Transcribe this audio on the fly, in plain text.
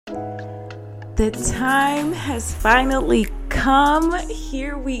The time has finally come.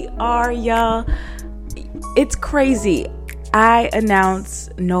 Here we are, y'all. It's crazy. I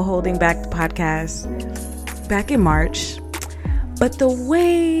announced No Holding Back the podcast back in March, but the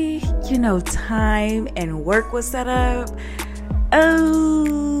way, time and work was set up,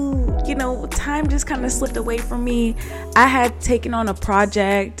 time just kind of slipped away from me. I had taken on a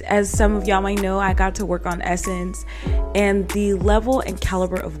project. As some of y'all might know, I got to work on Essence, and the level and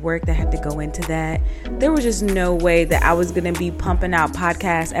caliber of work that had to go into that, there was just no way that I was going to be pumping out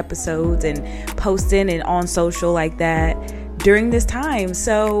podcast episodes and posting and on social like that during this time.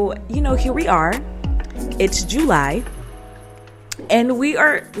 So, here we are. It's July, and we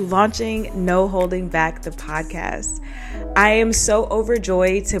are launching No Holding Back the podcast. I am so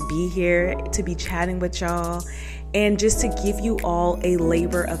overjoyed to be here, to be chatting with y'all, and just to give you all a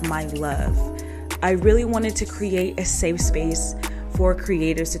labor of my love. I really wanted to create a safe space for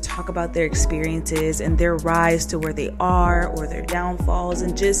creators to talk about their experiences and their rise to where they are or their downfalls,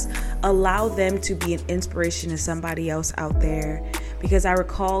 and just allow them to be an inspiration to somebody else out there. Because I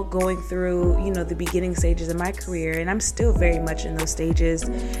recall going through, the beginning stages of my career, and I'm still very much in those stages,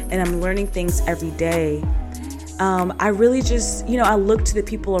 and I'm learning things every day. I really just, I look to the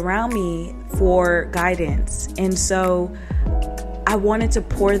people around me for guidance. And so I wanted to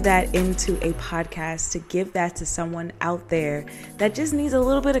pour that into a podcast to give that to someone out there that just needs a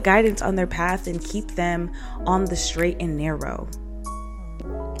little bit of guidance on their path and keep them on the straight and narrow.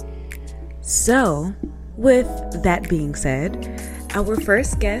 So, with that being said, our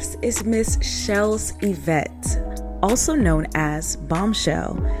first guest is Miss Chellz Evette, also known as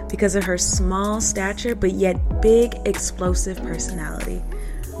Bombchell, because of her small stature but yet big, explosive personality.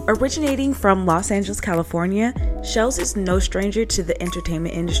 Originating from Los Angeles, California, Chellz is no stranger to the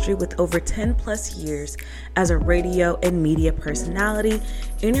entertainment industry, with over 10 plus years as a radio and media personality,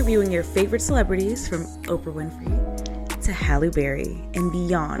 interviewing your favorite celebrities from Oprah Winfrey to Halley and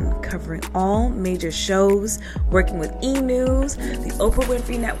beyond, covering all major shows, working with E! News, the Oprah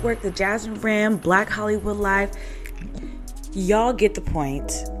Winfrey Network, the Jasmine Brand, Black Hollywood Live. Y'all get the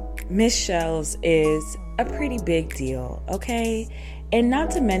point. Miss Chellz is a pretty big deal, okay? And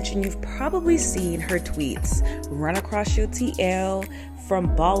not to mention, you've probably seen her tweets run across your TL,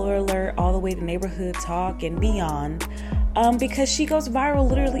 from Baller Alert all the way to Neighborhood Talk and beyond, because she goes viral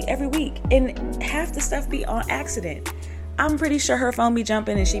literally every week, and half the stuff be on accident. I'm pretty sure her phone be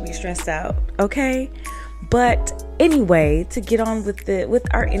jumping and she be stressed out, okay? But anyway, to get on with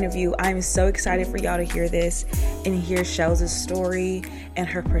our interview, I'm so excited for y'all to hear this and hear Chellz's story and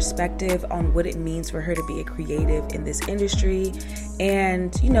her perspective on what it means for her to be a creative in this industry,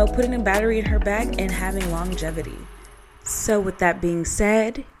 and putting a battery in her back and having longevity. So with that being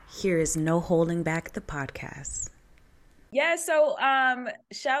said, here is No Holding Back the podcast. Yeah, so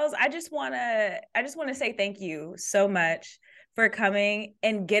Chellz, I just wanna say thank you so much for coming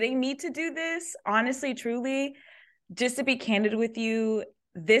and getting me to do this. Honestly, truly, just to be candid with you,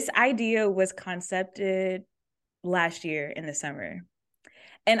 this idea was concepted last year in the summer.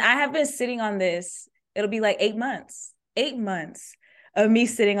 And I have been sitting on this, it'll be like 8 months of me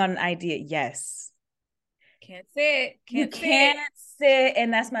sitting on an idea. Yes. Can't sit. You can't sit.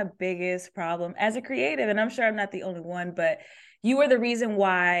 And that's my biggest problem as a creative. And I'm sure I'm not the only one, but you are the reason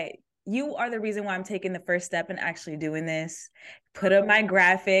why I'm taking the first step and actually doing this. Put up my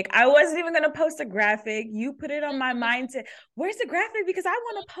graphic. I wasn't even going to post a graphic. You put it on my mind to, where's the graphic? Because I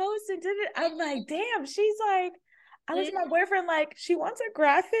want to post and did it. I'm like, damn, she's like, I looked at my boyfriend like, she wants a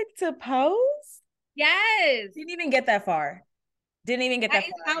graphic to post? Yes. Didn't even get that far. That is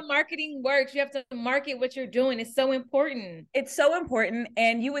how marketing works. You have to market what you're doing. It's so important. It's so important.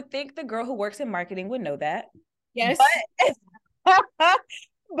 And you would think the girl who works in marketing would know that. Yes.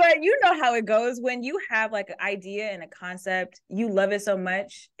 But you know how it goes when you have like an idea and a concept, you love it so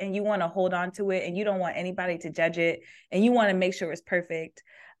much and you want to hold on to it and you don't want anybody to judge it and you want to make sure it's perfect.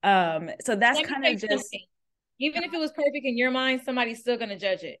 So that's kind of just something. Even if it was perfect in your mind, somebody's still going to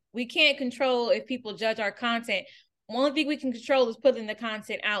judge it. We can't control if people judge our content. One thing we can control is putting the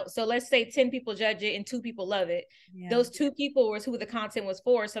content out. So let's say 10 people judge it and 2 people love it. Yeah. Those 2 people was who the content was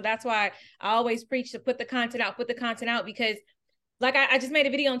for. So that's why I always preach to put the content out, because like I just made a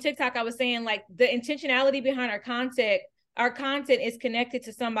video on TikTok. I was saying like the intentionality behind our content is connected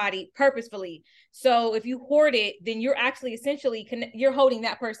to somebody purposefully. So if you hoard it, then you're actually essentially, you're holding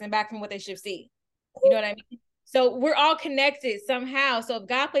that person back from what they should see. You know what I mean? So we're all connected somehow. So if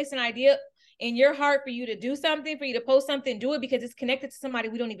God placed an idea in your heart for you to do something, for you to post something, do it, because it's connected to somebody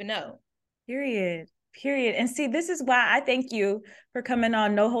we don't even know. Period. And see, this is why I thank you for coming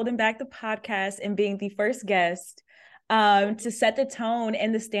on No Holding Back the podcast and being the first guest. to set the tone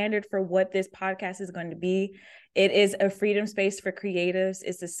and the standard for what this podcast is going to be. It is a freedom space for creatives.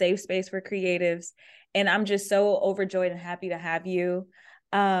 It's a safe space for creatives. And I'm just so overjoyed and happy to have you.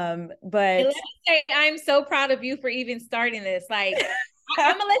 But let me say, I'm so proud of you for even starting this. Like,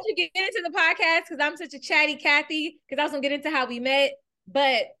 I'm gonna let you get into the podcast because I'm such a chatty Kathy, because I was gonna get into how we met.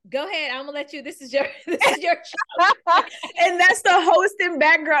 But go ahead, I'm gonna let you. This is your show. And that's the host and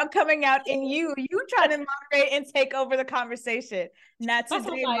background coming out in you. You trying to moderate and take over the conversation. Not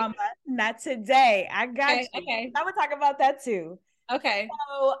today, mama. Not today. I got you. Okay. I'm gonna talk about that too. Okay.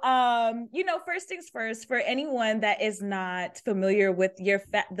 So, first things first, for anyone that is not familiar with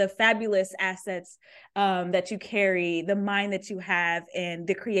the fabulous assets that you carry, the mind that you have, and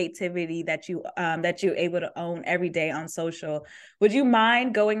the creativity that you're able to own every day on social, would you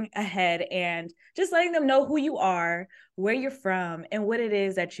mind going ahead and just letting them know who you are, where you're from, and what it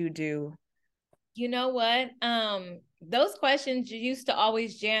is that you do? You know what? Those questions used to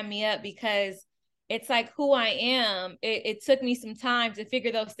always jam me up because it's like who I am. It took me some time to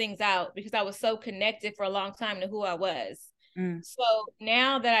figure those things out because I was so connected for a long time to who I was. So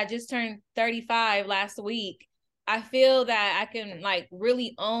now that I just turned 35 last week, I feel that I can like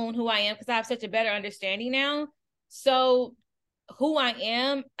really own who I am because I have such a better understanding now. So who I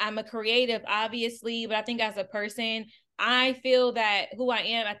am, I'm a creative, obviously, but I think as a person, I feel that who I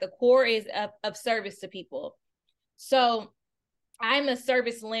am at the core is of service to people. So I'm a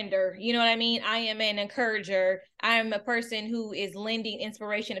service lender. You know what I mean? I am an encourager. I'm a person who is lending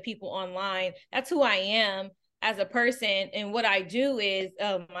inspiration to people online. That's who I am as a person. And what I do is,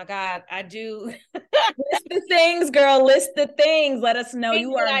 oh my God, I do. List the things, girl. List the things. Let us know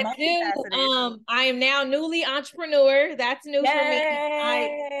you are multifaceted. I am now newly entrepreneur. That's new for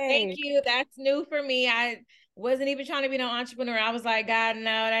me. Thank you. That's new for me. I wasn't even trying to be no entrepreneur. I was like, God, no,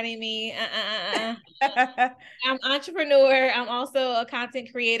 that ain't me. I'm entrepreneur. I'm also a content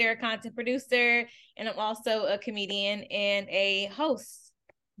creator, a content producer, and I'm also a comedian and a host.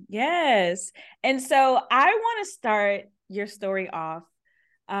 Yes. And so I want to start your story off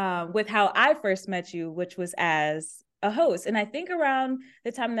with how I first met you, which was as a host. And I think around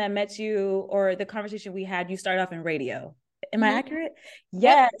the time that I met you or the conversation we had, you started off in radio. Am I accurate?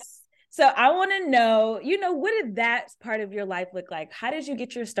 Yes. Yep. So I want to know, what did that part of your life look like? How did you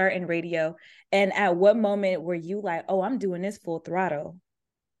get your start in radio? And at what moment were you like, oh, I'm doing this full throttle?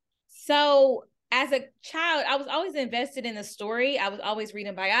 So as a child, I was always invested in the story. I was always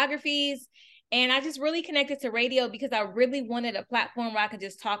reading biographies. And I just really connected to radio because I really wanted a platform where I could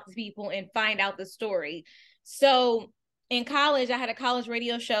just talk to people and find out the story. So in college, I had a college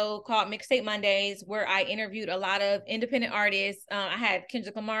radio show called Mixtape Mondays where I interviewed a lot of independent artists. I had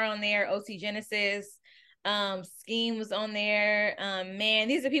Kendrick Lamar on there, OC Genesis, Scheme was on there. Man,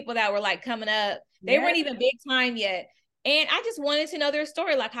 these are people that were like coming up. They weren't even big time yet. And I just wanted to know their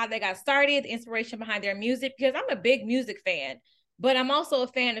story, like how they got started, the inspiration behind their music, because I'm a big music fan, but I'm also a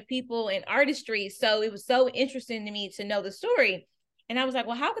fan of people and artistry. So it was so interesting to me to know the story. And I was like,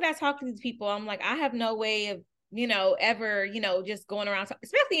 well, how could I talk to these people? I'm like, I have no way of, ever, just going around,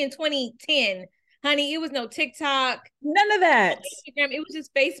 especially in 2010, honey, it was no TikTok. None of that. Instagram, it was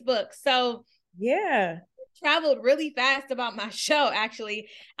just Facebook. So yeah. Traveled really fast about my show. Actually,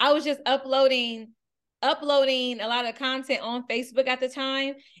 I was just uploading a lot of content on Facebook at the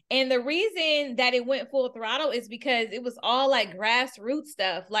time. And the reason that it went full throttle is because it was all like grassroots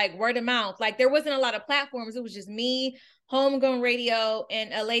stuff, like word of mouth. Like there wasn't a lot of platforms. It was just me, Homegrown Radio,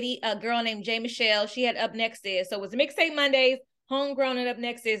 and a girl named J. Michelle. She had Up Next Is. So it was Mixtape Mondays, Homegrown, and Up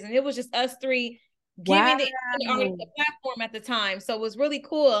Next Is. And it was just us three giving the artist the platform at the time. So it was really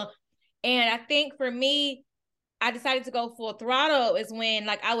cool. And I think for me, I decided to go full throttle is when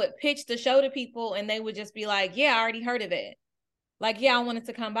like I would pitch the show to people and they would just be like, yeah, I already heard of it. Like, yeah, I wanted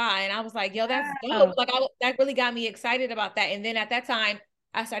to come by. And I was like, yo, that's dope. Like that really got me excited about that. And then at that time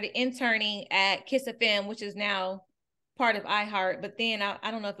I started interning at Kiss FM, which is now part of iHeart. But then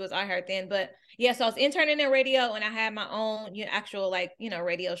I don't know if it was iHeart then, but yeah, so I was interning in radio and I had my own, actual like,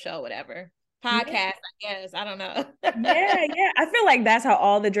 radio show, whatever. Podcast, I guess. I don't know. Yeah. I feel like that's how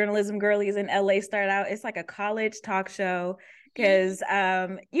all the journalism girlies in LA start out. It's like a college talk show. Because,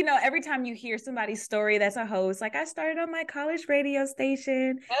 every time you hear somebody's story that's a host, like I started on my college radio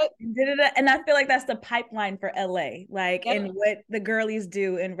station, and I feel like that's the pipeline for LA, like, and what the girlies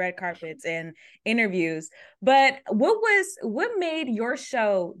do in red carpets and interviews. But what made your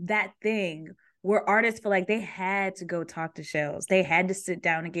show that thing where artists feel like they had to go talk to Chellz? They had to sit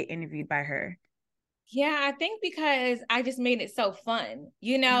down and get interviewed by her. Yeah, I think because I just made it so fun.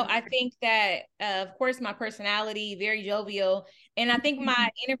 I think that, of course, my personality, very jovial. And I think my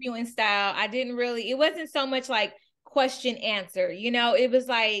interviewing style, it wasn't so much like question answer. You know, it was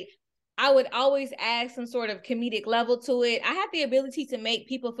like, I would always add some sort of comedic level to it. I had the ability to make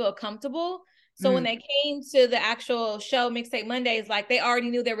people feel comfortable. So when they came to the actual show, Mixtape Mondays, like they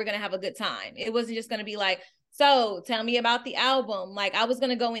already knew they were going to have a good time. It wasn't just going to be like, so tell me about the album. Like I was going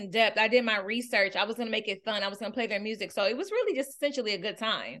to go in depth. I did my research. I was going to make it fun. I was going to play their music. So it was really just essentially a good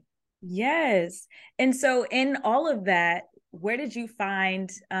time. Yes. And so in all of that, where did you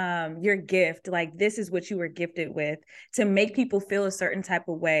find your gift? Like, this is what you were gifted with to make people feel a certain type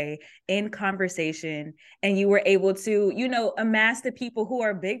of way in conversation. And you were able to, you know, amass the people who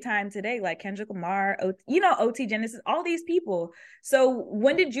are big time today, like Kendrick Lamar, OT Genesis, all these people. So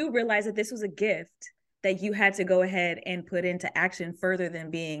when did you realize that this was a gift that you had to go ahead and put into action further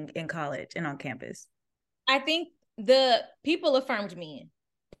than being in college and on campus? I think the people affirmed me.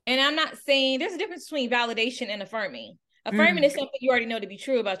 And I'm not saying there's a difference between validation and affirming. Affirming is something you already know to be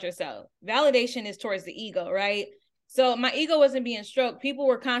true about yourself. Validation is towards the ego, right? So my ego wasn't being stroked. People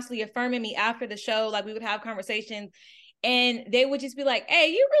were constantly affirming me after the show. Like we would have conversations and they would just be like,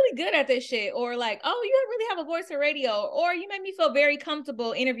 hey, you're really good at this shit. Or like, oh, you really have a voice for radio. Or you made me feel very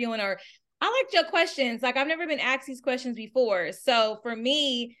comfortable interviewing. Or I liked your questions. Like I've never been asked these questions before. So for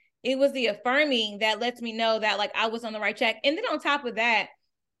me, it was the affirming that lets me know that like I was on the right track. And then on top of that,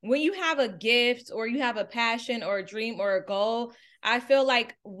 when you have a gift or you have a passion or a dream or a goal, I feel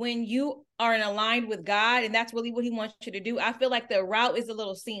like when you are aligned with God and that's really what he wants you to do, I feel like the route is a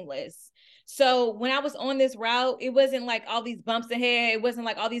little seamless. So when I was on this route, it wasn't like all these bumps ahead. It wasn't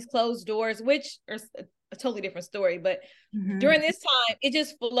like all these closed doors, which are a totally different story. But during this time, it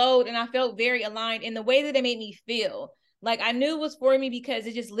just flowed and I felt very aligned in the way that it made me feel. Like I knew it was for me because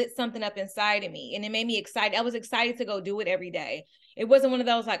it just lit something up inside of me and it made me excited. I was excited to go do it every day. It wasn't one of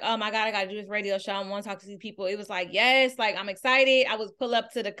those like, oh my God, I got to do this radio show. I want to talk to these people. It was like, yes, like I'm excited. I would pull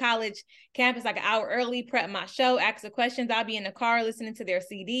up to the college campus like an hour early, prep my show, ask the questions. I'll be in the car listening to their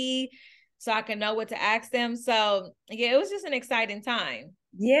CD so I can know what to ask them. So yeah, it was just an exciting time.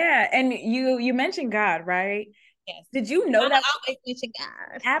 Yeah. And you mentioned God, right? Yes. Did you know that? Always mention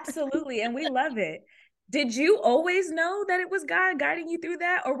God. Absolutely. And we love it. Did you always know that it was God guiding you through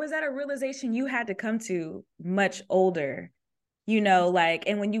that? Or was that a realization you had to come to much older? You know, like,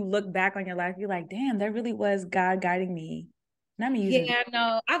 and when you look back on your life, you're like, damn, that really was God guiding me. Not me using. Yeah,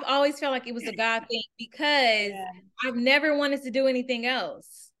 no, I've always felt like it was a God thing because I've never wanted to do anything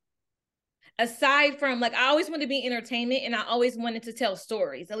else. Aside from like, I always wanted to be entertainment and I always wanted to tell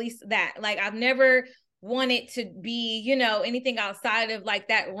stories, at least that. Like, I've never wanted to be, you know, anything outside of like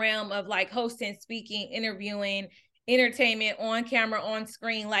that realm of like hosting, speaking, interviewing, entertainment on camera, on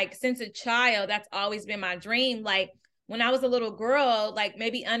screen. Like, since a child, that's always been my dream. Like, when I was a little girl, like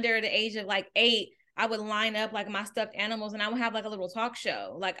maybe under the age of like 8, I would line up like my stuffed animals and I would have like a little talk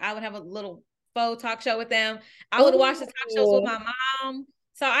show. Like I would have a little faux talk show with them. I would watch the talk shows with my mom.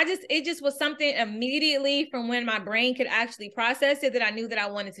 So it just was something immediately from when my brain could actually process it that I knew that I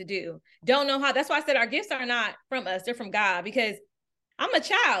wanted to do. Don't know how. That's why I said our gifts are not from us. They're from God because I'm a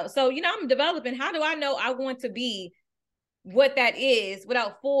child. So, you know, I'm developing. How do I know I want to be what that is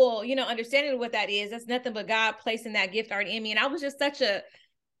without full, you know, understanding what that is? That's nothing but God placing that gift already in me. And I was just such a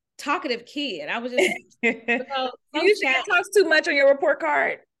talkative kid. I was just you can't talk too much on your report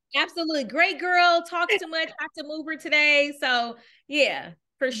card. Absolutely. Great girl, talks too much, have to move her today. So yeah,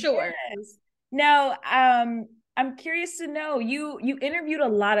 for sure. Yes. Now, I'm curious to know, you interviewed a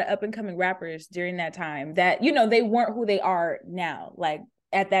lot of up and coming rappers during that time that, you know, they weren't who they are now, like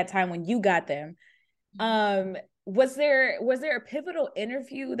at that time when you got them. Was there a pivotal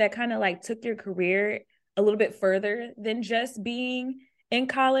interview that kind of like took your career a little bit further than just being in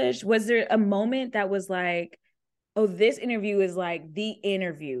college? Was there a moment that was like, oh, this interview is like the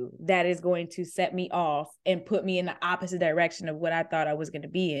interview that is going to set me off and put me in the opposite direction of what I thought I was going to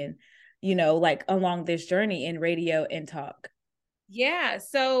be in, you know, like along this journey in radio and talk? Yeah.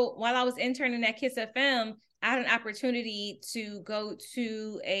 So while I was interning at Kiss FM, I had an opportunity to go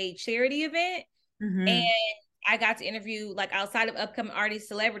to a charity event and I got to interview like outside of upcoming artists,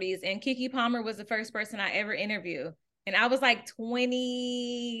 celebrities, and Kiki Palmer was the first person I ever interviewed. And I was like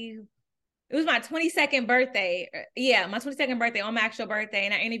 20, it was my 22nd birthday. Yeah, my 22nd birthday on my actual birthday.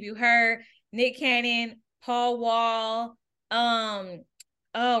 And I interviewed her, Nick Cannon, Paul Wall,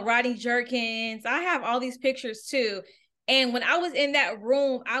 Rodney Jerkins. I have all these pictures too. And when I was in that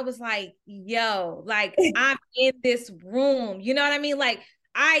room, I was like, yo, like I'm in this room. You know what I mean? Like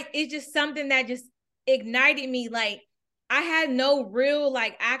it's just something that just ignited me. Like I had no real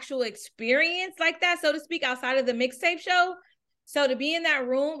like actual experience like that, so to speak, outside of the mixtape show. So to be in that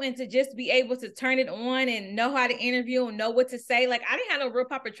room and to just be able to turn it on and know how to interview and know what to say, like I didn't have no real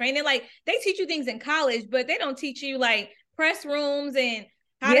proper training. Like they teach you things in college, but they don't teach you like press rooms and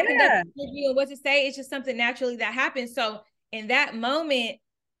how to conduct an interview and what to say. It's just something naturally that happens. So in that moment,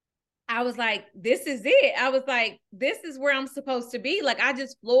 I was like, this is it. I was like, this is where I'm supposed to be. Like, I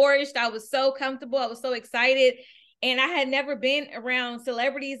just flourished. I was so comfortable. I was so excited. And I had never been around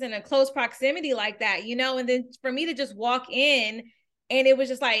celebrities in a close proximity like that, you know? And then for me to just walk in and it was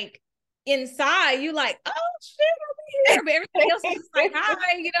just like inside, you like, oh shit, I'm here. But everybody else is just like,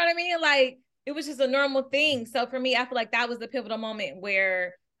 hi, you know what I mean? Like, it was just a normal thing. So for me, I feel like that was the pivotal moment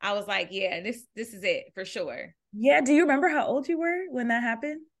where I was like, yeah, this is it for sure. Yeah. Do you remember how old you were when that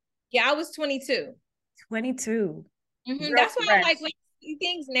happened? Yeah, I was 22. 22. Mm-hmm. That's why I'm like, when I see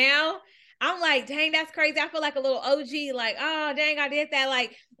things now, I'm like, dang, that's crazy. I feel like a little OG, like, oh, dang, I did that.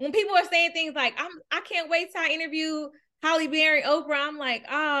 Like, when people are saying things like, I can't wait till I interview Halley, Oprah, I'm like,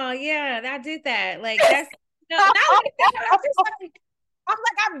 oh, yeah, I did that. Like, that's, not like that. I'm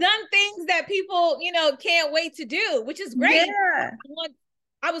like, I've done things that people, can't wait to do, which is great. Yeah.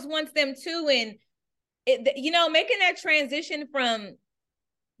 I was once them too. And, making that transition from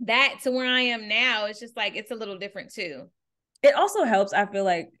that to where I am now, it's just like, it's a little different too. It also helps, I feel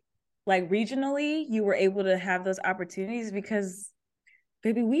like regionally, you were able to have those opportunities because,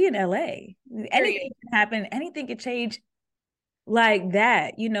 baby, we in LA. Anything can happen, anything can change like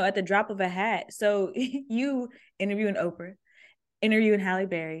that, at the drop of a hat. So you interviewing Oprah, interviewing Halle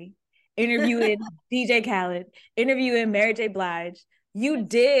Berry, interviewing DJ Khaled, interviewing Mary J. Blige. You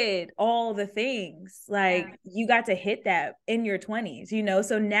did all the things. Like, you got to hit that in your 20s,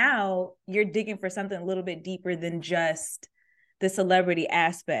 so now you're digging for something a little bit deeper than just the celebrity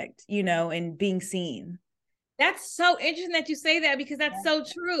aspect, and being seen. That's so interesting that you say that, because that's so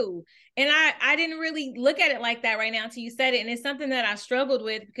true. And I didn't really look at it like that right now until you said it. And it's something that I struggled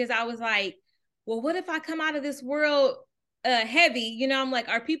with, because I was like, well, what if I come out of this world heavy? I'm like,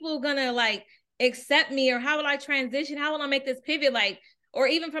 are people gonna like accept me, or how will I transition? How will I make this pivot? Like, or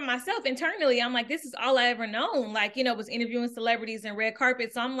even for myself internally, I'm like, this is all I ever known. Like, was interviewing celebrities and red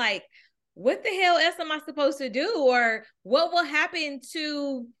carpet. So I'm like, what the hell else am I supposed to do? Or what will happen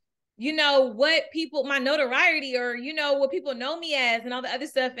to, what people, my notoriety, or, what people know me as and all the other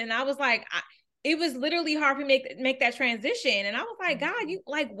stuff. And I was like, it was literally hard for me to make that transition. And I was like, God, you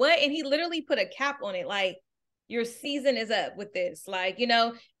like what? And he literally put a cap on it. Like, your season is up with this. Like, it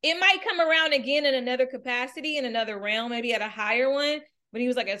might come around again in another capacity, in another realm, maybe at a higher one. But he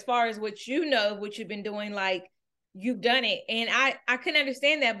was like, as far as what what you've been doing, like, you've done it. And I couldn't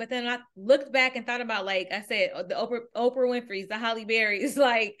understand that. But then I looked back and thought about, like I said, the Oprah Winfrey's, the Halle Berry's,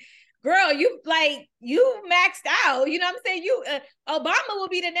 like, girl, you maxed out. You know what I'm saying? Obama will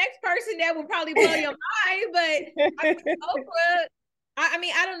be the next person that will probably blow your mind. But Oprah,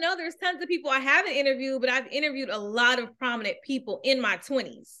 I don't know. There's tons of people I haven't interviewed, but I've interviewed a lot of prominent people in my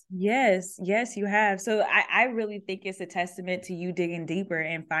 20s. Yes, you have. So I really think it's a testament to you digging deeper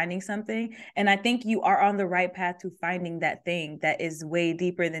and finding something. And I think you are on the right path to finding that thing that is way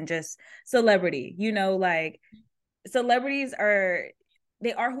deeper than just celebrity. Like, celebrities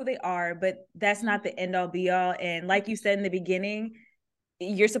they are who they are, but that's not the end all be all. And like you said in the beginning,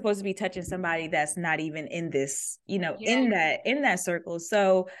 you're supposed to be touching somebody that's not even in this, in that circle.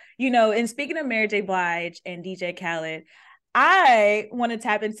 So, and speaking of Mary J. Blige and DJ Khaled, I want to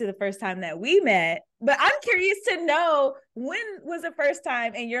tap into the first time that we met, but I'm curious to know, when was the first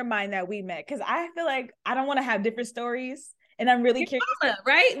time in your mind that we met? Because I feel like I don't want to have different stories, and I'm really Dear curious. Mama,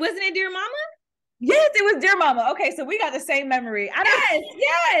 right? Wasn't it Dear Mama? Yes, it was Dear Mama. Okay, so we got the same memory.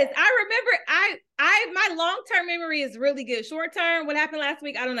 Yes. I remember. My long-term memory is really good. Short-term, what happened last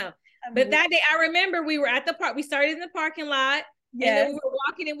week, I don't know. But that day, I remember we were at the park. We started in the parking lot. Yes. And then we were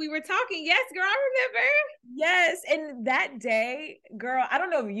walking and we were talking. Yes, girl, I remember. Yes. And that day, girl, I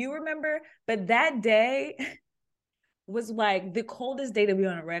don't know if you remember, but that day was like the coldest day to be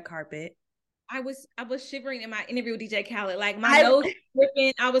on a red carpet. I was shivering in my interview with DJ Khaled. Like, my nose was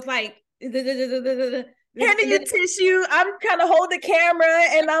dripping. I was like, handing you tissue. I'm kind of holding the camera,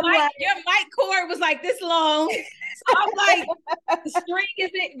 and I'm like, your mic cord was like this long. So I'm like, the string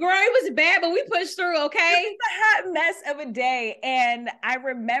isn't, girl, it was bad, but we pushed through, okay? It was a hot mess of a day. And I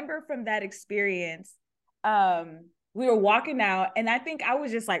remember from that experience, we were walking out, and I think I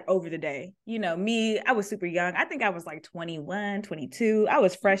was just like over the day. Me, I was super young. I think I was like 21, 22. I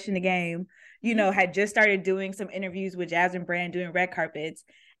was fresh in the game, had just started doing some interviews with Jasmine Brand, doing red carpets.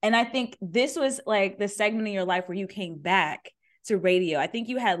 And I think this was like the segment in your life where you came back to radio. I think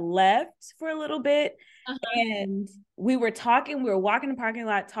you had left for a little bit. And we were talking, we were walking the parking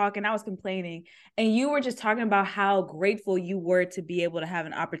lot talking, I was complaining, and you were just talking about how grateful you were to be able to have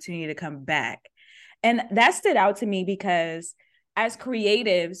an opportunity to come back. And that stood out to me because as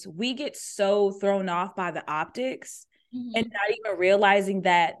creatives, we get so thrown off by the optics and not even realizing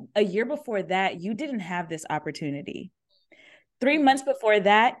that a year before that, you didn't have this opportunity. 3 months before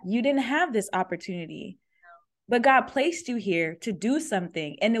that, you didn't have this opportunity. But God placed you here to do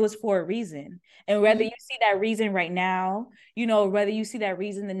something, and it was for a reason. And whether you see that reason right now, you know, whether you see that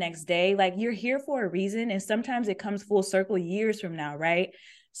reason the next day, like you're here for a reason. And sometimes it comes full circle years from now, right?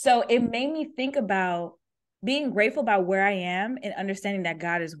 So it made me think about being grateful about where I am and understanding that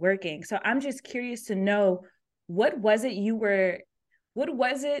God is working. So I'm just curious to know, what was it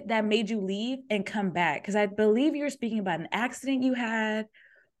that made you leave and come back? Because I believe you were speaking about an accident you had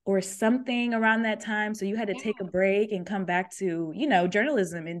or something around that time. So you had to take a break and come back to, you know,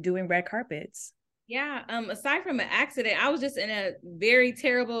 journalism and doing red carpets. Yeah. Aside from an accident, I was just in a very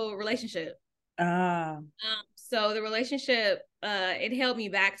terrible relationship. So the relationship, it held me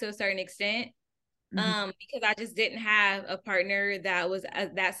back to a certain extent. Because I just didn't have a partner that was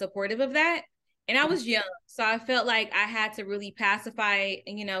that supportive of that. And I was young. So I felt like I had to really pacify,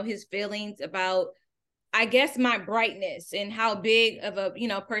 you know, his feelings about, I guess, my brightness and how big of a, you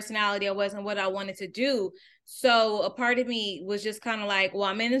know, personality I was and what I wanted to do. So a part of me was just kind of like, well,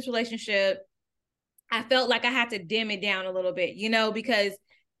 I'm in this relationship. I felt like I had to dim it down a little bit, you know, because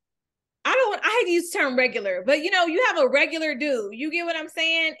I hate to use the term regular, but you know, you have a regular dude, you get what I'm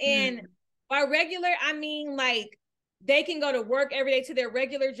saying? And by regular, I mean, like, they can go to work every day to their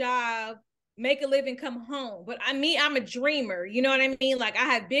regular job, make a living, come home. But I'm a dreamer. You know what I mean? Like, I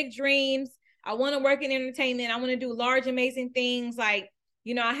have big dreams. I want to work in entertainment. I want to do large, amazing things. Like,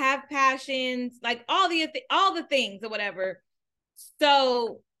 you know, I have passions, like all the things or whatever.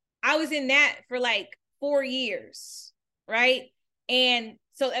 So I was in that for like 4 years, right? And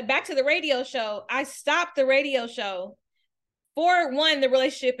so back to the radio show, I stopped the radio show. For one, the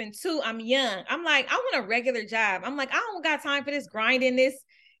relationship, and two, I'm young. I'm like, I want a regular job. I'm like, I don't got time for this grinding, this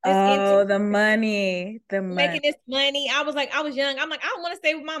the money, making this money. I was young. I'm like, I don't want to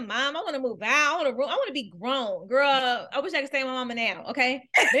stay with my mom. I want to move out. I want to be grown, girl. I wish I could stay with my mama now. Okay,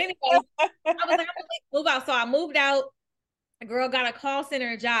 but anyway, I was like, I'm gonna move out. So I moved out. A girl got a call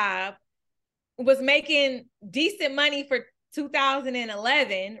center job, was making decent money for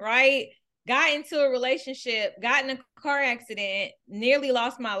 2011, right? Got into a relationship, got in a car accident, nearly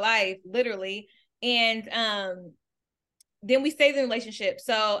lost my life, literally. And then we stayed in the relationship.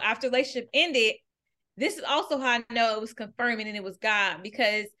 So after the relationship ended, this is also how I know it was confirming and it was God,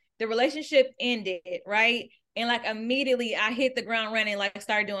 because the relationship ended, right? And like immediately I hit the ground running, like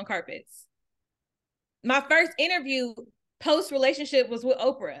started doing carpets. My first interview post-relationship was with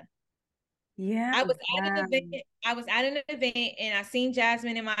Oprah. Yeah. I was at an event and I seen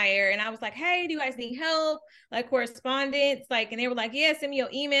Jasmine in my ear and I was like, hey, do you guys need help? Like correspondence? Like, and they were like, yeah, send me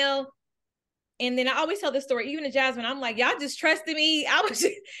your email. And then I always tell this story, even to Jasmine, I'm like, y'all just trusted me.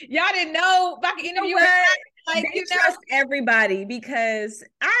 Y'all didn't know if I could interview her. Like, they trust everybody, because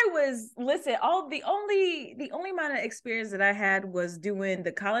the only amount of experience that I had was doing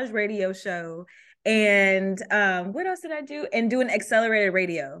the college radio show and what else did I do? And doing accelerated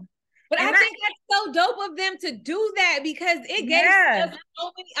radio. But I think that's so dope of them to do that, because it gave us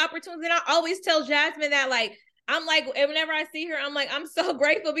so many opportunities. And I always tell Jasmine that, like, I'm like, whenever I see her, I'm like, I'm so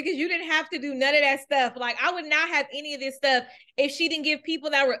grateful because you didn't have to do none of that stuff. Like, I would not have any of this stuff if she didn't give people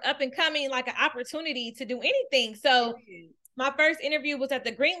that were up and coming like an opportunity to do anything. So my first interview was at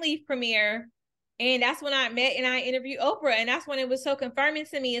the Greenleaf premiere, and that's when I met and I interviewed Oprah. And that's when it was so confirming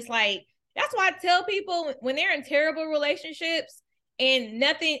to me. It's like, that's why I tell people when they're in terrible relationships and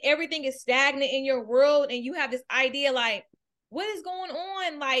everything is stagnant in your world, and you have this idea like, what is going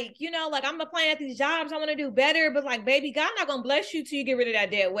on? Like, you know, like, I'm applying at these jobs, I want to do better, but like, baby, God not gonna bless you till you get rid of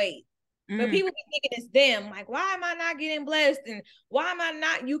that dead weight. But people be thinking it's them. Like, why am I not getting blessed? And why am I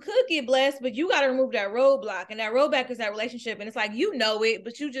not? You could get blessed, but you got to remove that roadblock. And that roadblock is that relationship. And it's like, you know it,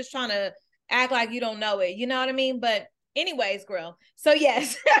 but you just trying to act like you don't know it. You know what I mean? But anyways, girl. So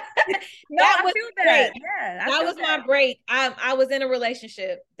yes, that was great. Yeah, that was my break. I was in a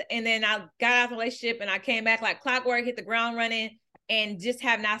relationship, and then I got out of the relationship, and I came back like clockwork, hit the ground running, and just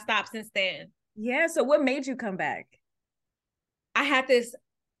have not stopped since then. Yeah. So what made you come back? I had this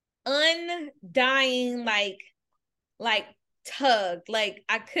undying like tug. Like,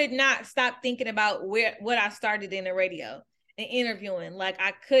 I could not stop thinking about what I started in the radio and interviewing. Like,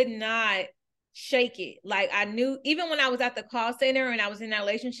 I could not shake it. Like, I knew, even when I was at the call center and I was in that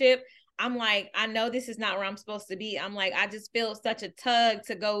relationship, I'm like, I know this is not where I'm supposed to be. I'm like, I just feel such a tug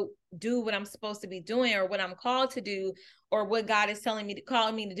to go do what I'm supposed to be doing, or what I'm called to do, or what God is calling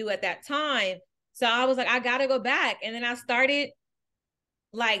me to do at that time. So I was like, I gotta go back. And then I started,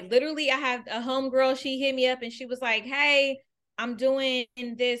 like, literally, I have a homegirl, she hit me up and she was like, hey, I'm doing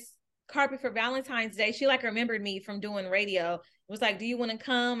this carpet for Valentine's Day. She like remembered me from doing radio. It was like, do you want to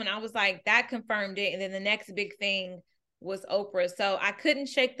come? And I was like, that confirmed it. And then the next big thing was Oprah. So I couldn't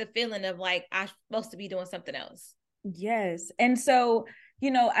shake the feeling of like, I'm supposed to be doing something else. Yes. And so,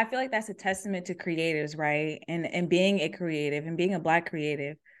 I feel like that's a testament to creatives, right? And being a creative and being a Black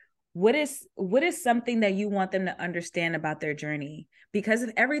creative. What is something that you want them to understand about their journey? Because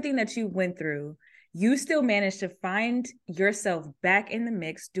of everything that you went through, you still managed to find yourself back in the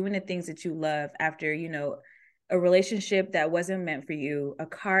mix, doing the things that you love after, a relationship that wasn't meant for you, a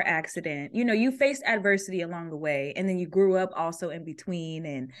car accident. You faced adversity along the way, and then you grew up also in between,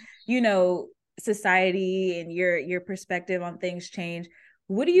 and society and your perspective on things change.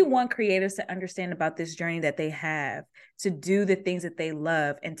 What do you want creators to understand about this journey that they have to do the things that they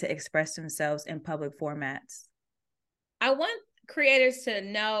love and to express themselves in public formats? I want creators to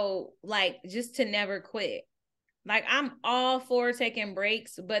know, like, just to never quit. Like, I'm all for taking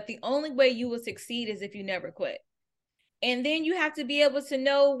breaks, but the only way you will succeed is if you never quit. And then you have to be able to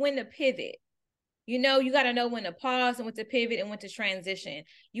know when to pivot. You got to know when to pause and when to pivot and when to transition.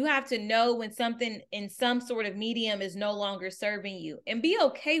 You have to know when something in some sort of medium is no longer serving you, and be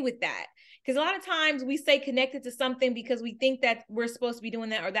okay with that. Because a lot of times we stay connected to something because we think that we're supposed to be doing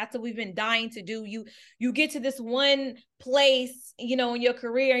that, or that's what we've been dying to do. You get to this one place, in your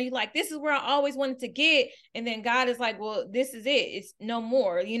career, and you're like, this is where I always wanted to get. And then God is like, well, this is it. It's no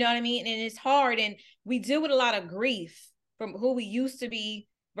more. You know what I mean? And it's hard. And we deal with a lot of grief from who we used to be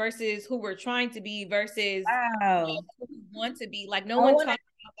versus who we're trying to be versus Wow. who we want to be. Like, no one talks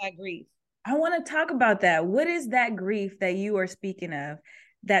about that grief. I want to talk about that. What is that grief that you are speaking of?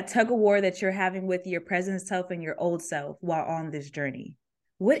 That tug of war that you're having with your present self and your old self while on this journey?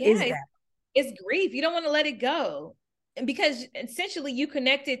 What is that? It's grief. You don't want to let it go. And because essentially you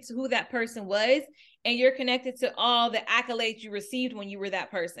connected to who that person was, and you're connected to all the accolades you received when you were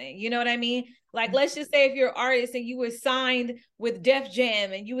that person. You know what I mean? Like, let's just say if you're an artist and you were signed with Def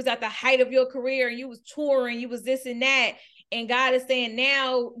Jam and you was at the height of your career and you was touring, you was this and that, and God is saying,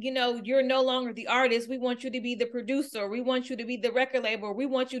 now, you're no longer the artist. We want you to be the producer. We want you to be the record label. We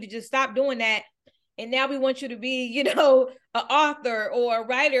want you to just stop doing that. And now we want you to be, an author or a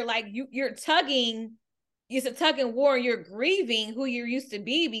writer. Like, you're tugging. It's a tug and war. You're grieving who you used to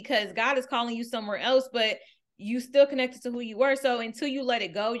be because God is calling you somewhere else, but you still connected to who you were. So until you let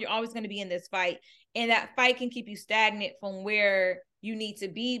it go, you're always going to be in this fight. And that fight can keep you stagnant from where you need to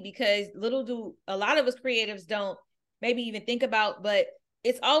be, because little do a lot of us creatives don't maybe even think about, but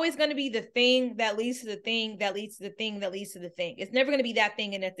it's always going to be the thing that leads to the thing that leads to the thing that leads to the thing. It's never going to be that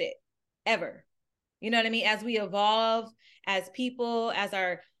thing and that's it, ever. You know what I mean? As we evolve as people, as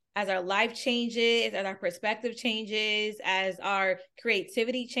our life changes, as our perspective changes, as our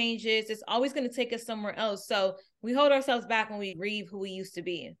creativity changes, it's always going to take us somewhere else. So we hold ourselves back when we grieve who we used to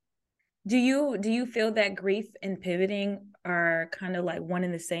be. Do you feel that grief and pivoting are kind of like one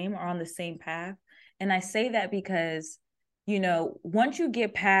and the same, or on the same path? And I say that because, once you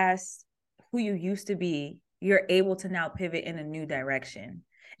get past who you used to be, you're able to now pivot in a new direction.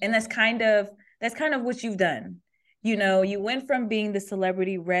 And that's kind of what you've done. You went from being the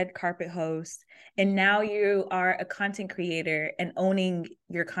celebrity red carpet host, and now you are a content creator and owning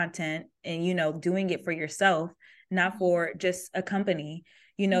your content and, doing it for yourself, not for just a company.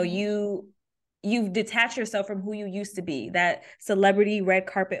 You've detached yourself from who you used to be, that celebrity red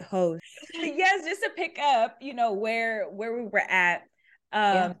carpet host. Yes, just to pick up, where we were at,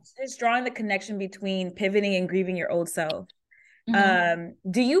 just drawing the connection between pivoting and grieving your old self.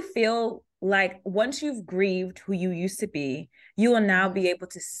 Do you feel like once you've grieved who you used to be, you will now be able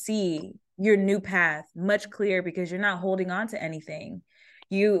to see your new path much clearer because you're not holding on to anything?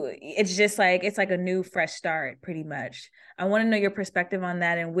 It's like a new fresh start, pretty much. I want to know your perspective on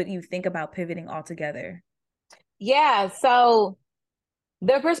that and what you think about pivoting altogether. Yeah, so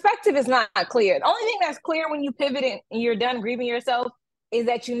the perspective is not clear. The only thing that's clear when you pivot and you're done grieving yourself is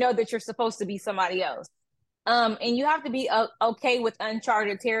that you know that you're supposed to be somebody else. And you have to be okay with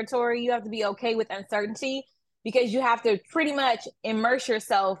uncharted territory. You have to be okay with uncertainty, because you have to pretty much immerse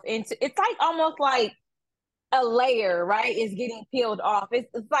yourself into, it's like almost like a layer, right, is getting peeled off. It's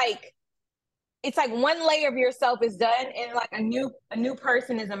like one layer of yourself is done, and like a new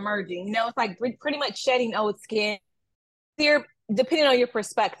person is emerging. It's like pretty much shedding old skin. Depending on your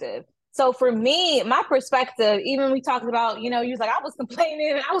perspective. So for me, my perspective, even we talked about, you was like, I was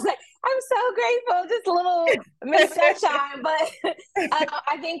complaining, and I was like, I'm so grateful, just a little Miss Sunshine. But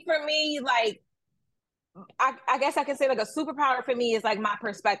I think for me, like, I guess I can say like a superpower for me is like my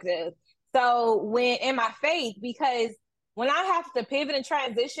perspective. So when in my faith, because when I have to pivot and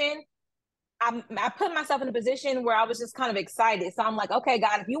transition, I put myself in a position where I was just kind of excited. So I'm like, okay,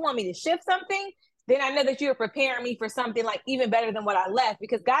 God, if you want me to shift something, then I know that you're preparing me for something like even better than what I left,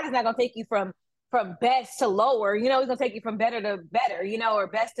 because God is not going to take you from best to lower, he's going to take you from better to better, or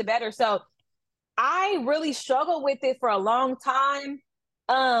best to better. So I really struggled with it for a long time.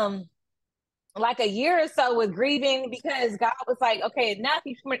 Like a year or so with grieving, because God was like, okay, now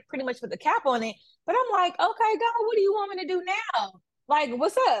He pretty much put the cap on it. But I'm like, okay, God, what do you want me to do now? Like,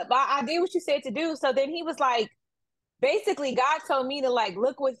 what's up? I did what you said to do. So then He was like, basically, God told me to like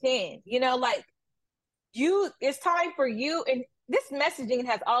look within, like it's time for you. And this messaging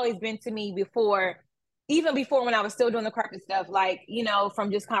has always been to me before, even before when I was still doing the corporate stuff, like,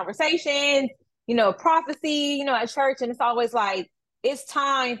 from just conversations, prophecy, at church. And it's always like, it's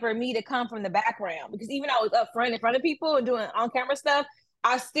time for me to come from the background, because even I was up front in front of people and doing on camera stuff,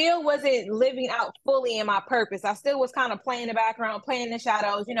 I still wasn't living out fully in my purpose. I still was kind of playing the background, playing the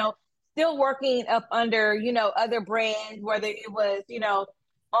shadows, still working up under, other brands, whether it was,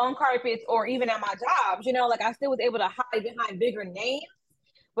 on carpets or even at my jobs, like I still was able to hide behind bigger names.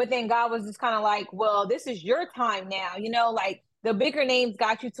 But then God was just kind of like, well, this is your time now, like the bigger names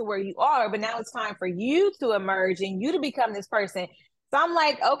got you to where you are, but now it's time for you to emerge and you to become this person. So I'm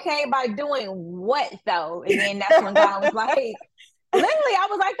like, okay, by doing what though? And then that's when God was like, literally, I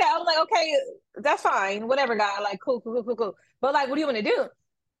was like that. I was like, okay, that's fine. Whatever, God. Like, cool. But like, what do you want to do?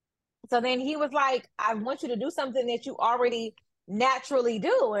 So then He was like, I want you to do something that you already naturally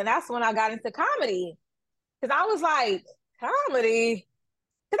do. And that's when I got into comedy. Because I was like, comedy?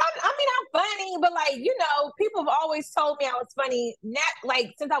 Because I mean, I'm funny, but like, people have always told me I was funny, not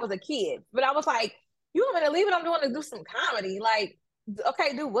like since I was a kid. But I was like, you want me to leave what I'm doing to do some comedy? Like,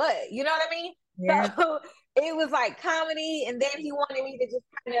 okay, do what? You know what I mean? Yeah. So it was like comedy, and then He wanted me to just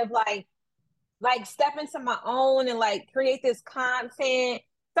kind of like step into my own and like create this content.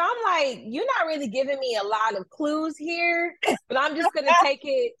 So I'm like, you're not really giving me a lot of clues here, but I'm just gonna take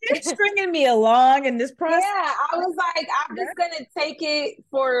it. You're stringing me along in this process. Yeah, I was like, I'm just gonna take it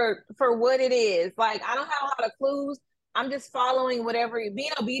for what it is. Like, I don't have a lot of clues. I'm just following whatever,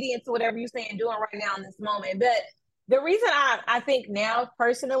 being obedient to whatever you're saying, doing right now in this moment. But the reason I think now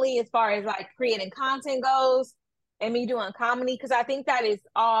personally, as far as like creating content goes and me doing comedy, because I think that is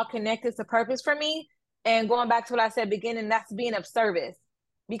all connected to purpose for me. And going back to what I said beginning, that's being of service.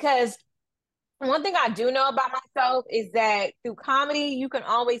 Because one thing I do know about myself is that through comedy, you can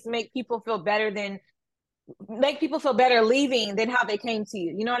always make people feel better leaving than how they came to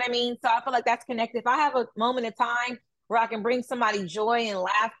you. You know what I mean? So I feel like that's connected. If I have a moment of time where I can bring somebody joy and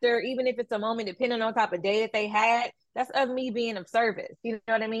laughter, even if it's a moment depending on the type of day that they had, that's of me being of service. You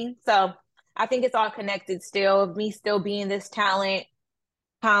know what I mean? So I think it's all connected still, of me still being this talent,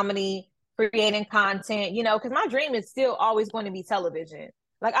 comedy, creating content, because my dream is still always going to be television.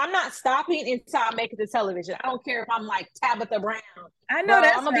 Like, I'm not stopping until I make it to television. I don't care if I'm like Tabitha Brown. I know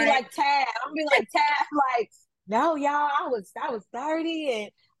that's I'm gonna be like Tab. I'm gonna be like Tab. Like, no, y'all, I was 30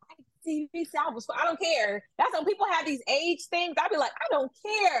 and TV. I don't care. That's when people have these age things. I'd be like, I don't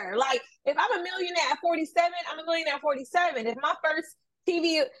care. Like, if I'm a millionaire at 47, I'm a millionaire at 47. If my first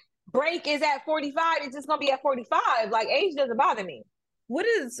TV break is at 45, it's just gonna be at 45. Like, age doesn't bother me. What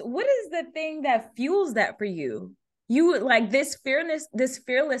is the thing that fuels that for you? You like this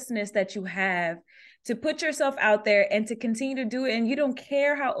fearlessness that you have to put yourself out there and to continue to do it. And you don't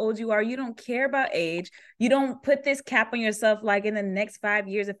care how old you are. You don't care about age. You don't put this cap on yourself. Like, in the next 5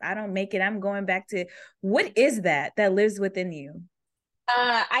 years, if I don't make it, I'm going back to. What is that lives within you?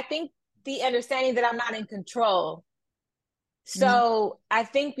 I think the understanding that I'm not in control. So I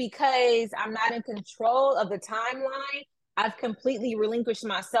think because I'm not in control of the timeline, I've completely relinquished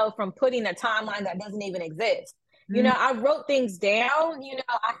myself from putting a timeline that doesn't even exist. I wrote things down, I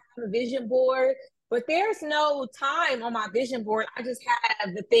have a vision board, but there's no time on my vision board. I just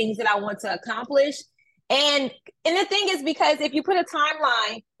have the things that I want to accomplish. And the thing is, because if you put a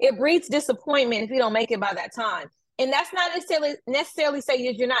timeline, it breeds disappointment if you don't make it by that time. And that's not necessarily say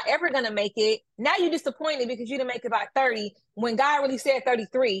that you're not ever going to make it. Now you're disappointed because you didn't make it by 30 when God really said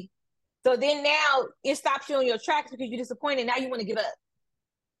 33. So then now it stops you on your tracks because you're disappointed. Now you want to give up.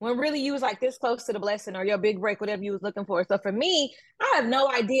 When really you was like this close to the blessing or your big break, whatever you was looking for. So for me, I have no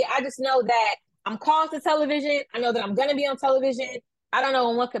idea. I just know that I'm called to television. I know that I'm going to be on television. I don't know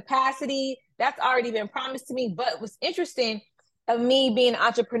in what capacity. That's already been promised to me. But what's interesting, of me being an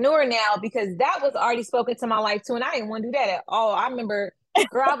entrepreneur now, because that was already spoken to my life too. And I didn't want to do that at all. I remember,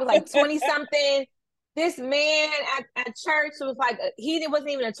 girl, I was like 20 something. This man at church was like, he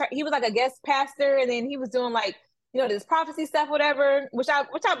wasn't even a church, he was like a guest pastor. And then he was doing like, this prophecy stuff, whatever, which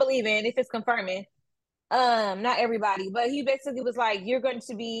I believe in if it's confirming. Not everybody, but he basically was like, he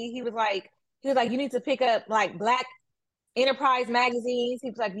was like, you need to pick up like Black enterprise magazines. He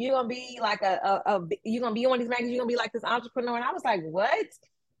was like, you're gonna be like you're gonna be on these magazines, you're gonna be like this entrepreneur. And I was like, what?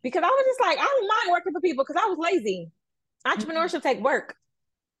 Because I was just like, I don't mind working for people because I was lazy. Entrepreneurship take work.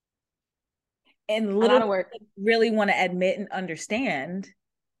 And little really want to admit and understand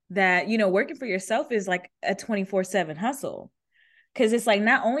that, working for yourself is like a 24/7 hustle. Because it's like,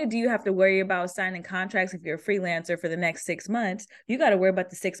 not only do you have to worry about signing contracts if you're a freelancer for the next 6 months, you got to worry about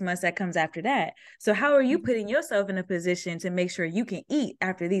the 6 months that comes after that. So how are you putting yourself in a position to make sure you can eat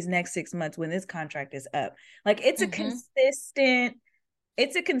after these next 6 months when this contract is up? Like, it's a consistent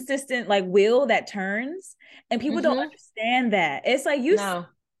like wheel that turns, and people don't understand that. It's like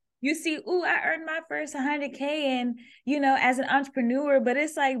you see, I earned my first 100K and, as an entrepreneur, but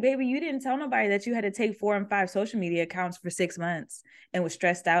it's like, baby, you didn't tell nobody that you had to take 4 and 5 social media accounts for 6 months and was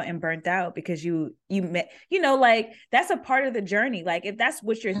stressed out and burnt out because you met, like, that's a part of the journey. Like, if that's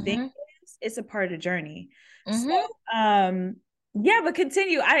what your thing is, it's a part of the journey. So, but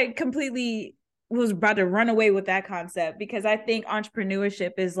continue. I completely was about to run away with that concept because I think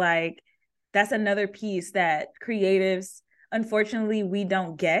entrepreneurship is like, that's another piece that creatives, unfortunately, we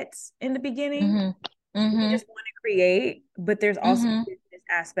don't get in the beginning. We just want to create, but there's also a business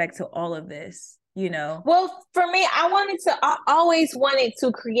aspect to all of this, Well, for me, I always wanted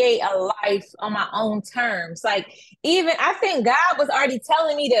to create a life on my own terms. Like, even I think God was already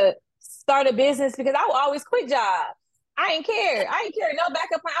telling me to start a business because I would always quit jobs. I didn't care. No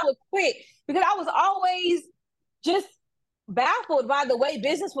backup plan. I would quit because I was always just baffled by the way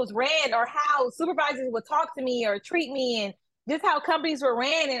business was ran or how supervisors would talk to me or treat me and just how companies were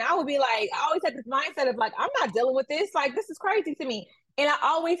ran. And I would be like, I always had this mindset of like, I'm not dealing with this. Like, this is crazy to me. And I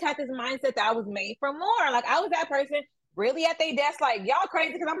always had this mindset that I was made for more. Like, I was that person really at their desk, like, y'all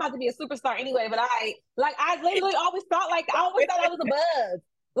crazy because I'm about to be a superstar anyway. But I literally always thought I was a buzz.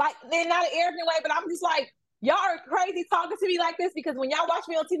 Like, in not an arrogant way, but I'm just like, y'all are crazy talking to me like this because when y'all watch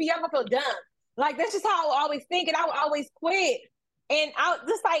me on TV, y'all gonna feel dumb. Like, that's just how I would always think, and I would always quit. And I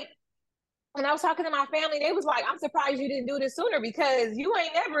just like, when I was talking to my family, they was like, I'm surprised you didn't do this sooner because you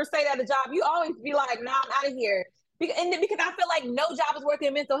ain't never stayed at a job. You always be like, nah, I'm out of here. Because I feel like no job is working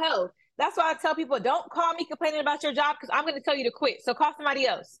in mental health. That's why I tell people, don't call me complaining about your job because I'm going to tell you to quit. So call somebody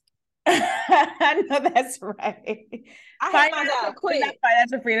else. I know that's right. I hate my job. Quit. Not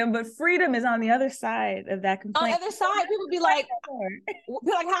financial freedom, but freedom is on the other side of that complaint. On the other side, people be like,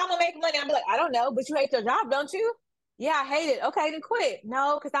 how am I gonna make money? I'm like, I don't know, but you hate your job, don't you? Yeah, I hate it. Okay, then quit.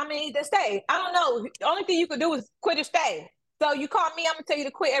 No, because I'm gonna need to stay. I don't know. The only thing you could do is quit or stay. So you call me, I'm gonna tell you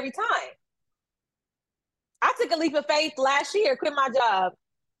to quit every time. I took a leap of faith last year, quit my job.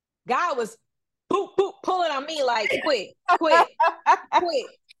 God was boop boop pulling on me like, quit.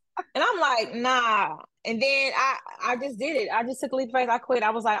 And I'm like, nah. And then I just did it. I just took a leap of faith. I quit. I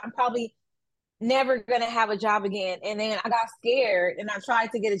was like, I'm probably never gonna have a job again. And then I got scared and I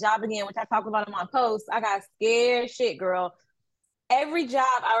tried to get a job again, which I talked about in my post. I got scared shit, girl. Every job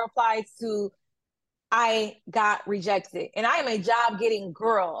I applied to, I got rejected. And I am a job getting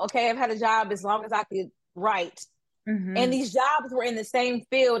girl. Okay. I've had a job as long as I could write. And these jobs were in the same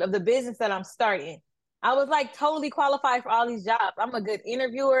field of the business that I'm starting. I was like totally qualified for all these jobs. I'm a good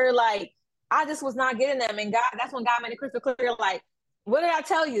interviewer. Like, I just was not getting them. And that's when God made it crystal clear, like, what did I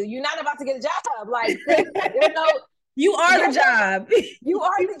tell you? You're not about to get a job. Like, you are the job. You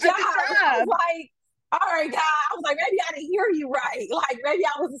are the job. I was like, all right, God. I was like, maybe I didn't hear you right. Like, maybe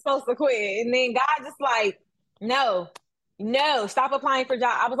I wasn't supposed to quit. And then God just like, no, stop applying for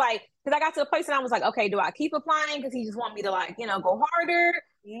jobs. I was like, because I got to a place and I was like, okay, do I keep applying? Because he just want me to like, go harder.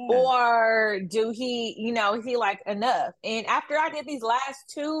 Yeah. Or do he, is he like enough? And after I did these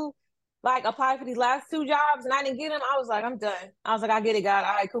last two, like applied for these last two jobs and I didn't get them, I was like, I'm done. I was like, I get it, God.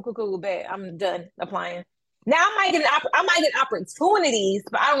 All right, cool, bet. I'm done applying. Now I might get opportunities,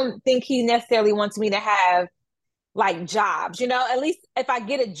 but I don't think he necessarily wants me to have like jobs, at least if I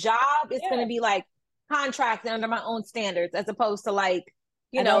get a job, it's going to be like contracted under my own standards as opposed to like,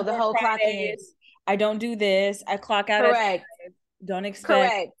 the whole clock in. I don't do this. I clock out. Correct. Don't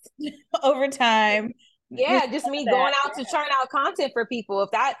expect overtime. Yeah, just me going out to churn out content for people.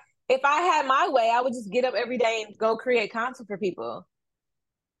 If I had my way, I would just get up every day and go create content for people.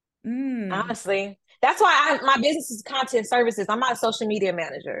 Honestly, that's why my business is content services. I'm not a social media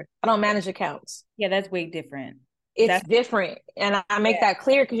manager. I don't manage accounts. Yeah, that's way different. it's different. And I make that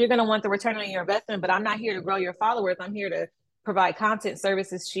clear because you're going to want the return on your investment, but I'm not here to grow your followers. I'm here to provide content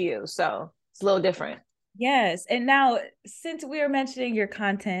services to you. So it's a little different. Yes. And now, since we are mentioning your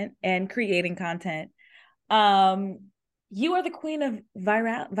content and creating content, you are the queen of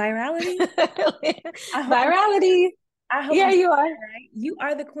virality. Virality. I hope you are. Right. You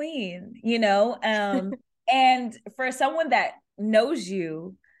are the queen, you know? And for someone that knows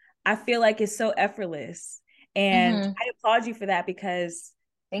you, I feel like it's so effortless. And I applaud you for that because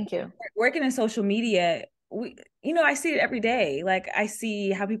thank you. Working in social media, I see it every day. Like I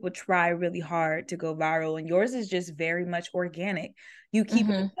see how people try really hard to go viral, and yours is just very much organic. You keep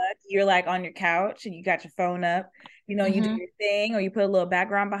it, you're like on your couch and you got your phone up, you do your thing, or you put a little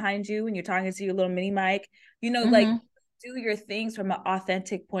background behind you and you're talking to your little mini mic, like do your things from an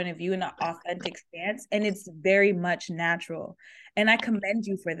authentic point of view and an authentic stance. And it's very much natural. And I commend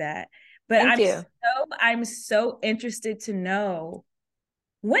you for that. But I'm so interested to know,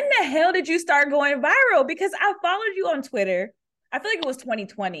 when the hell did you start going viral? Because I followed you on Twitter. I feel like it was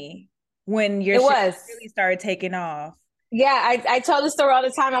 2020 when your shit really started taking off. Yeah, I told the story all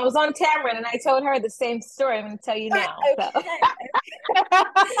the time. I was on Tamron and I told her the same story. I'm going to tell you now. So. That's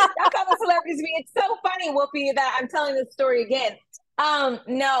how the celebrities be. It's so funny, Whoopi, that I'm telling this story again.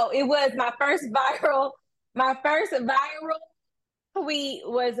 No, it was my first viral tweet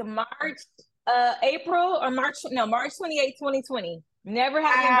was March 28, 2020. Never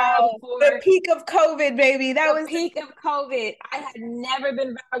had been viral before. The peak of COVID, baby. That was the peak of COVID. I had never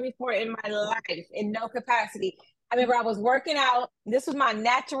been viral before in my life in no capacity. I remember I was working out. This was my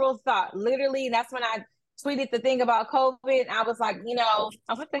natural thought. Literally, that's when I tweeted the thing about COVID. I was like,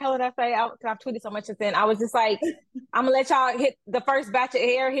 what the hell did I say? I've tweeted so much since then. I was just like, I'm going to let y'all hit the first batch of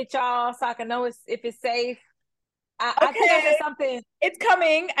air, hit y'all so I can know if it's safe. I think I said something. It's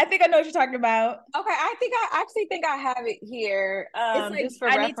coming. I think I know what you're talking about. Okay, I actually think I have it here. It's like, just for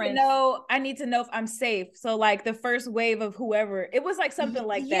reference. I need to know if I'm safe. So like the first wave of whoever, it was like something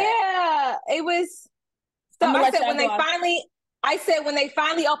like that. Yeah, it was. So I said when they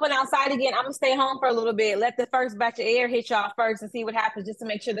finally open outside again, I'm gonna stay home for a little bit. Let the first batch of air hit y'all first and see what happens, just to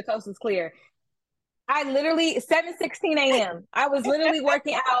make sure the coast is clear. I literally 7:16 a.m. I was literally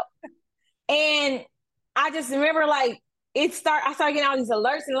working out, and I just remember like I started getting all these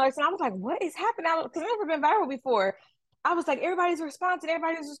alerts, and I was like, what is happening? Because I've never been viral before. I was like, everybody's responding, and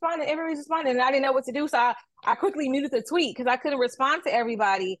I didn't know what to do. So I quickly muted the tweet because I couldn't respond to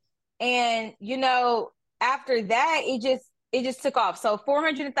everybody. And after that, it just took off. So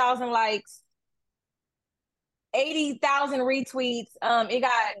 400,000 likes, 80,000 retweets.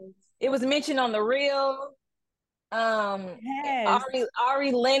 It was mentioned on the Reel. Ari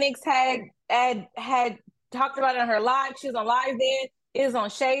Lennox had talked about it on her live. She was on live then. It was on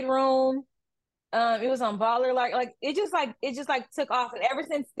Shade Room. It was on Baller. Like it just took off. And ever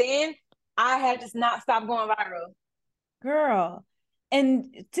since then, I have just not stopped going viral. Girl.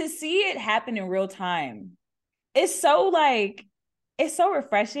 And to see it happen in real time, it's so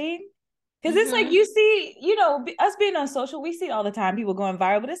refreshing. Because it's like, you see, us being on social, we see all the time people going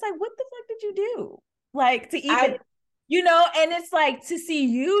viral, but it's like, what the fuck did you do? Like to even, and it's like to see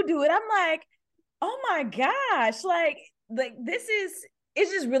you do it. I'm like, oh my gosh, like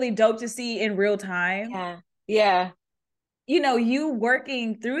it's just really dope to see in real time. Yeah. You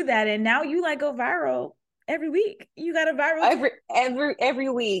working through that, and now you like go viral every week. You got a viral every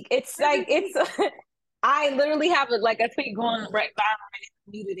week. It's like I literally have a tweet going right viral and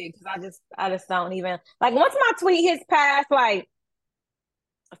muted it because I just don't even like. Once my tweet hits past like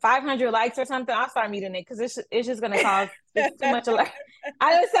 500 likes or something, I'll start muting it because it's just gonna cause too much. I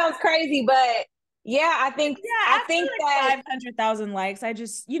know it sounds crazy, but yeah, I think that 500,000 likes. I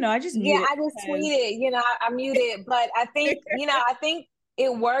just mute I just tweeted. I muted, but I think I think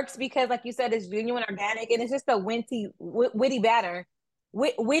it works because, like you said, it's genuine, organic, and it's just a witty banter.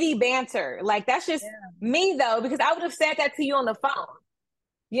 Like that's just me though, because I would have said that to you on the phone.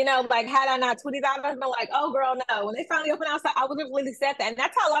 Like had I not tweeted out, I'd been like, oh girl, no. When they finally open outside, I would have really said that. And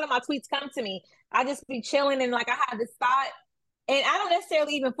that's how a lot of my tweets come to me. I just be chilling and like I have this thought. And I don't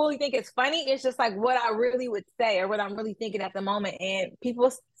necessarily even fully think it's funny. It's just like what I really would say or what I'm really thinking at the moment. And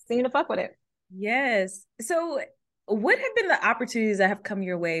people seem to fuck with it. Yes. So what have been the opportunities that have come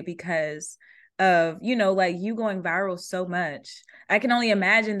your way because of, like you going viral so much? I can only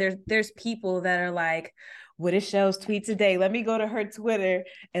imagine there's people that are like, what is Chellz tweet today? Let me go to her Twitter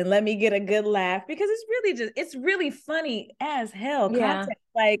and let me get a good laugh, because it's really funny as hell content.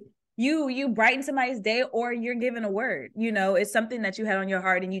 Like, you brighten somebody's day, or you're given a word. It's something that you had on your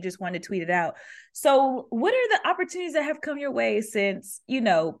heart and you just wanted to tweet it out. So what are the opportunities that have come your way since,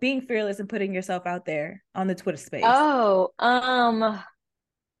 being fearless and putting yourself out there on the Twitter space? The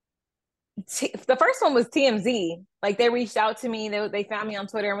first one was TMZ. Like, they reached out to me. They found me on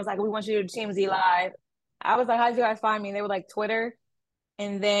Twitter and was like, we want you to do TMZ live. I was like, how'd you guys find me? And they were like, Twitter.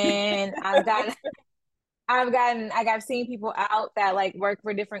 And then I've seen people out that like work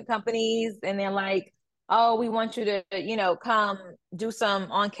for different companies, and they're like, oh, we want you to, come do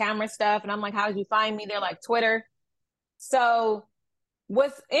some on camera stuff. And I'm like, how did you find me? They're like, Twitter. So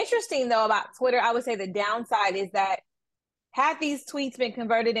what's interesting though about Twitter, I would say the downside is that had these tweets been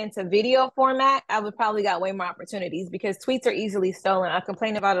converted into video format, I would probably got way more opportunities, because tweets are easily stolen. I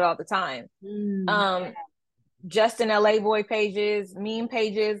complain about it all the time. Justin LA Boy pages, meme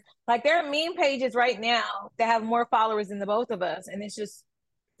pages. Like, there are meme pages right now that have more followers than the both of us, and it's just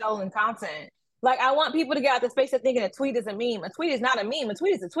stolen content. Like, I want people to get out the space of thinking a tweet is a meme. A tweet is not a meme. A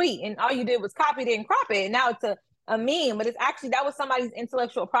tweet is a tweet, and all you did was copy it and crop it, and now it's a meme. But it's actually, that was somebody's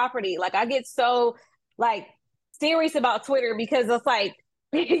intellectual property. Like, I get so like serious about Twitter because it's like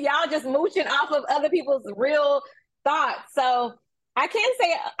y'all just mooching off of other people's real thoughts. So I can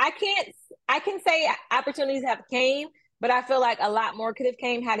say opportunities have came, but I feel like a lot more could have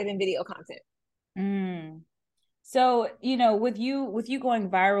came had it been video content. So, with you going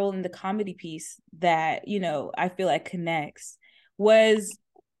viral in the comedy piece that, I feel like connects, was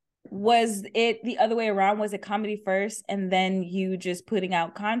it the other way around? Was it comedy first and then you just putting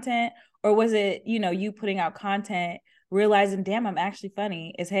out content? Or was it, you putting out content, realizing, damn, I'm actually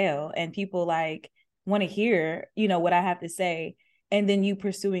funny as hell, and people like want to hear, what I have to say, and then you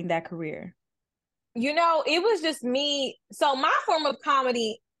pursuing that career? It was just me. So my form of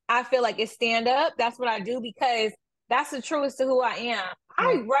comedy, I feel like, is stand up. That's what I do, because that's the truest to who I am.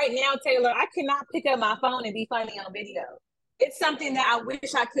 Right now, Taylor, I cannot pick up my phone and be funny on video. It's something that I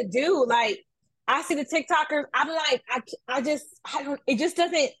wish I could do. Like, I see the TikTokers, I'm like, it just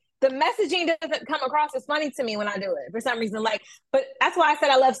doesn't, the messaging doesn't come across as funny to me when I do it for some reason. Like, but that's why I said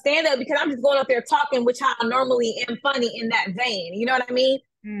I love stand-up, because I'm just going up there talking, which I normally am funny in that vein. You know what I mean?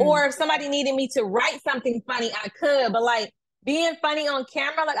 Or if somebody needed me to write something funny, I could. But like, being funny on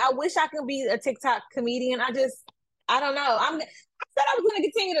camera, like, I wish I could be a TikTok comedian. I don't know. I said I was going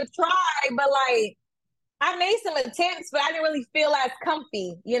to continue to try, but like, I made some attempts, but I didn't really feel as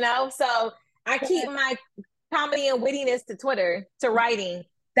comfy, So I keep my comedy and wittiness to Twitter, to writing.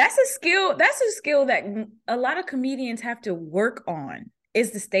 That's a skill that a lot of comedians have to work on, is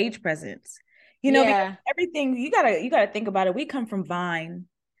the stage presence. Because everything, you gotta think about it. We come from Vine.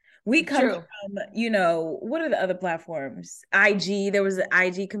 We come from, what are the other platforms? IG, there was an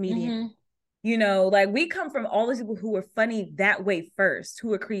IG comedian. Like, we come from all these people who were funny that way first, who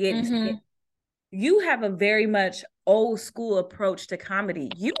were creating. You have a very much old school approach to comedy.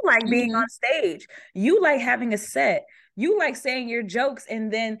 You like being on stage. You like having a set. You like saying your jokes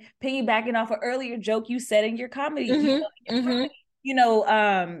and then piggybacking off an earlier joke you said in your comedy,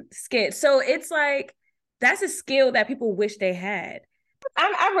 skit. So it's like, that's a skill that people wish they had.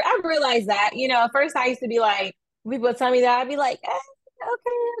 I realized that, at first I used to be like, people tell me that, I'd be like, okay.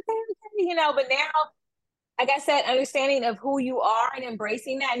 But now, like I said, understanding of who you are and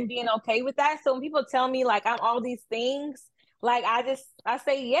embracing that and being okay with that. So when people tell me like I'm all these things, like, I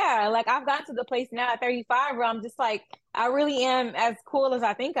say, yeah, like, I've gotten to the place now at 35 where I'm just like, I really am as cool as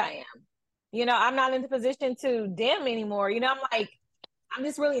I think I am. I'm not in the position to dim anymore. I'm like, I'm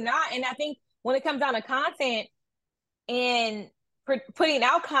just really not. And I think when it comes down to content and putting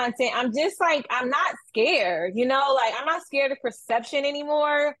out content, I'm just like, I'm not scared, like, I'm not scared of perception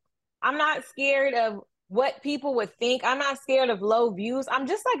anymore. I'm not scared of what people would think. I'm not scared of low views. I'm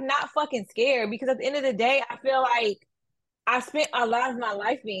just like not fucking scared, because at the end of the day, I feel like I spent a lot of my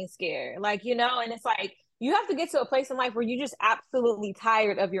life being scared, like, and it's like, you have to get to a place in life where you're just absolutely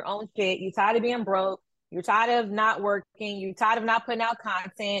tired of your own shit. You're tired of being broke. You're tired of not working. You're tired of not putting out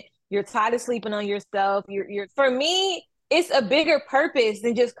content. You're tired of sleeping on yourself. For me, it's a bigger purpose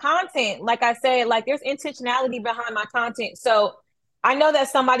than just content. Like I said, like, there's intentionality behind my content. So I know that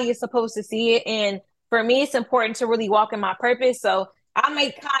somebody is supposed to see it. And for me, it's important to really walk in my purpose. So I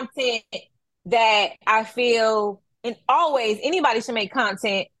make content that I feel, and always anybody should make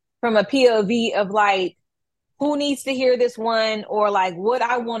content from a POV of like, who needs to hear this one, or like, would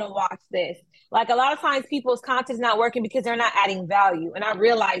I want to watch this? Like, a lot of times people's content's not working because they're not adding value. And I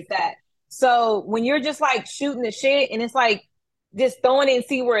realize that. So when you're just like shooting the shit and it's like just throwing it and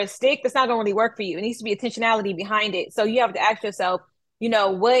see where it sticks, that's not going to really work for you. It needs to be intentionality behind it. So you have to ask yourself,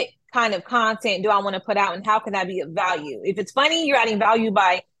 what kind of content do I want to put out and how can that be of value? If it's funny, you're adding value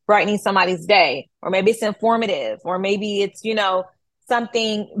by brightening somebody's day, or maybe it's informative, or maybe it's, you know,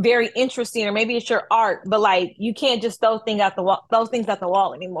 something very interesting, or maybe it's your art, but like you can't just throw things out the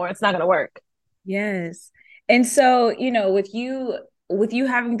wall anymore. It's not going to work. Yes. And so, you know, with you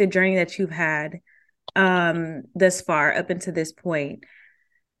having the journey that you've had thus far up until this point,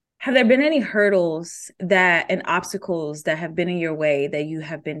 have there been any hurdles and obstacles that have been in your way that you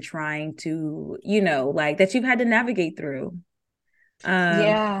have been trying to, you know, like that you've had to navigate through?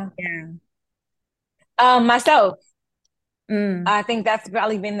 Yeah. Yeah. Myself. Mm. I think that's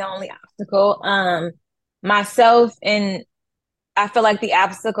probably been the only obstacle. Myself, and I feel like the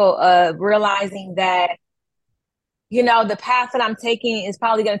obstacle of realizing that, you know, the path that I'm taking is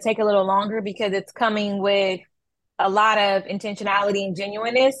probably going to take a little longer because it's coming with a lot of intentionality and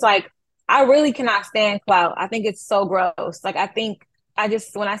genuineness. Like, I really cannot stand clout. I think it's so gross. Like, I think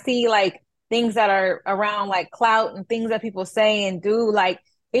when I see like things that are around like clout and things that people say and do, like,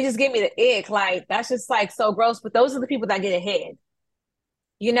 it just give me the ick. Like, that's just like so gross. But those are the people that get ahead,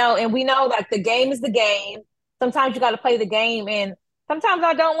 you know, and we know like the game is the game. Sometimes you got to play the game, and sometimes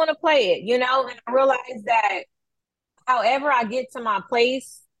I don't want to play it, you know, and I realize that however I get to my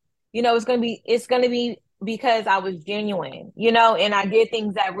place, you know, it's gonna be because I was genuine, you know, and I did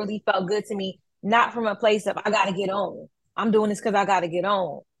things that really felt good to me, not from a place of I gotta get on. I'm doing this because I gotta get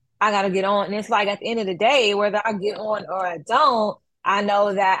on. I gotta get on. And it's like at the end of the day, whether I get on or I don't, I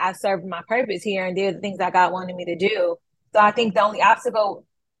know that I served my purpose here and did the things that God wanted me to do. So I think the only obstacle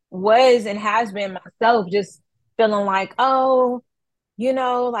was and has been myself just feeling like, oh, you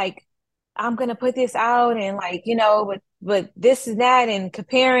know, like I'm gonna put this out and like, you know, but this and that and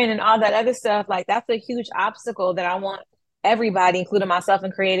comparing and all that other stuff, like that's a huge obstacle that I want everybody, including myself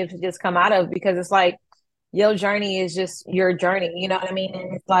and creative, to just come out of, because it's like your journey is just your journey, you know what I mean?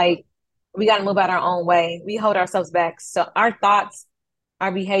 And it's like we gotta move out our own way. We hold ourselves back. So our thoughts,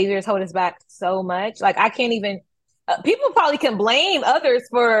 our behaviors hold us back so much. Like I can't even people probably can blame others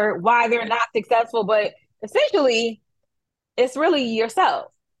for why they're not successful, but essentially it's really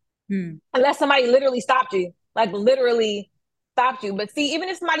yourself. Unless somebody literally stopped you, like literally stopped you. But see, even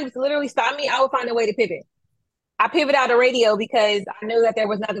if somebody was literally stopped me, I would find a way to pivot. I pivot out of radio because I knew that there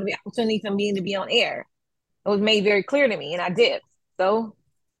was not going to be opportunity for me to be on air. It was made very clear to me, and I did. So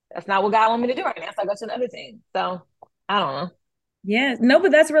that's not what God wanted me to do right now. So I go to another thing. So I don't know. Yeah, no,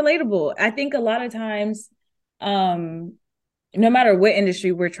 but that's relatable. I think a lot of times, no matter what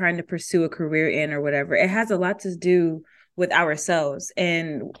industry we're trying to pursue a career in or whatever, it has a lot to do with ourselves,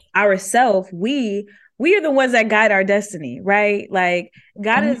 and we are the ones that guide our destiny, right? Like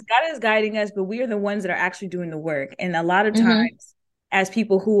God is guiding us, but we are the ones that are actually doing the work. And a lot of times as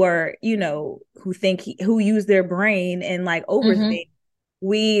people who are, you know, who use their brain and like overthink,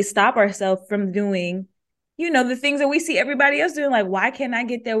 we stop ourselves from doing, you know, the things that we see everybody else doing. Like, why can't I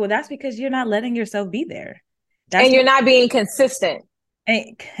get there? Well, that's because you're not letting yourself be there. And you're not being consistent.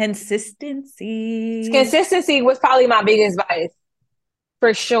 And consistency was probably my biggest vice,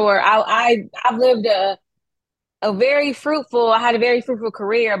 for sure. I've lived a very fruitful. I had a very fruitful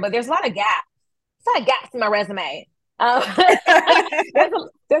career, but there's a lot of gaps. There's a lot of gaps in my resume.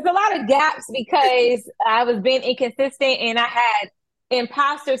 There's a lot of gaps because I was being inconsistent and I had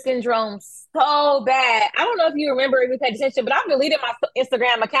imposter syndrome so bad. I don't know if you remember, if you paid attention, but I've deleted my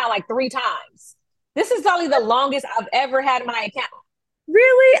Instagram account like 3 times. This is probably the longest I've ever had my account.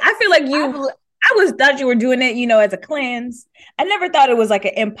 Really? I feel like thought you were doing it, you know, as a cleanse. I never thought it was like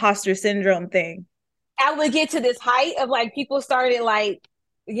an imposter syndrome thing. I would get to this height of like people started like,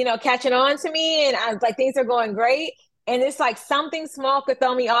 you know, catching on to me, and I was like, things are going great. And it's like something small could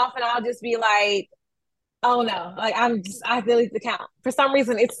throw me off, and I'll just be like, oh no, like I delete the account. For some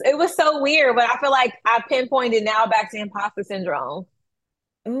reason, it was so weird, but I feel like I pinpointed now back to imposter syndrome.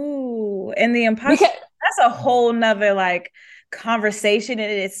 Ooh, and the imposter, that's a whole nother like conversation in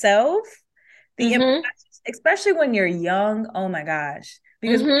itself. Especially when you're young, oh my gosh,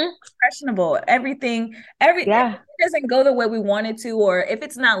 because we're impressionable. Everything it doesn't go the way we want it to, or if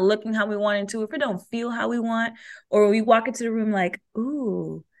it's not looking how we want it to, if it don't feel how we want, or we walk into the room like,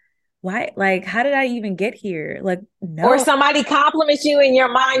 ooh, why? Like, how did I even get here? Like, no. Or somebody compliments you in your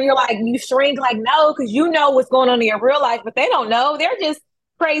mind, you're like, you shrink like, no, because you know what's going on in your real life, but they don't know. They're just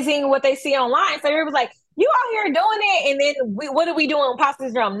praising what they see online. So everybody's like, you out here doing it, and then what are we doing? Imposter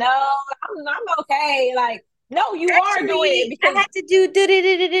syndrome? No, I'm okay. Like, no, you are doing it because I had to do thank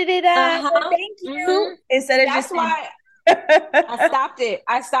you instead of that's just. Why I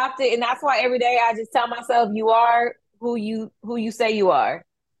stopped it. And that's why every day I just tell myself, you are who you say you are.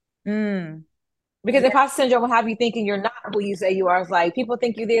 Because imposter syndrome will have you thinking you're not who you say you are. It's like people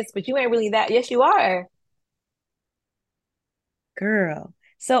think you this, but you ain't really that. Yes, you are. Girl.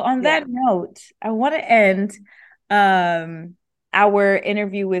 So on that note, I want to end our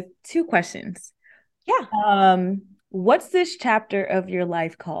interview with 2 questions. Yeah. What's this chapter of your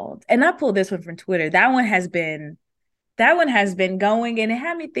life called? And I pulled this one from Twitter. That one has been going, and it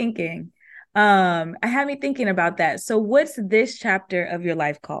had me thinking. I had me thinking about that. So what's this chapter of your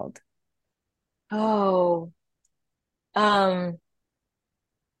life called? Oh,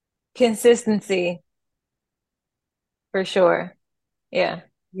 consistency for sure. Yeah.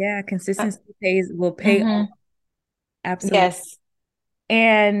 Yeah, consistency will pay off. Absolutely. Yes.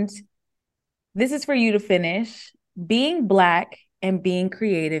 And this is for you to finish. Being Black and being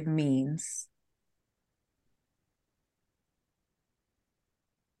creative means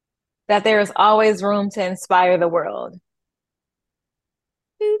that there is always room to inspire the world.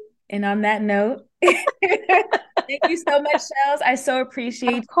 And on that note, thank you so much, Chellz. I so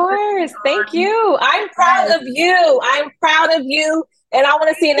appreciate Of course. Thank you. I'm proud of you. I'm proud of you. And I want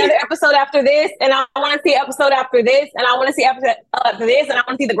to see another episode after this. And I want to see an episode after this. And I want to see episode after this. And I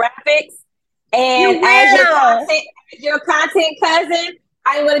want to see the graphics. And as your content cousin,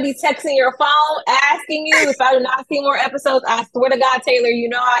 I'm going to be texting your phone, asking you if I do not see more episodes. I swear to God, Taylor, you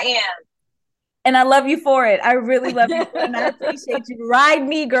know I am. And I love you for it. I really love you for it. And I appreciate you. Ride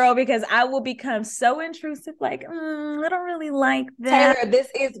me, girl, because I will become so intrusive. Like, I don't really like that. Taylor, this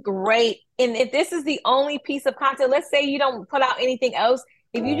is great. And if this is the only piece of content, let's say you don't put out anything else.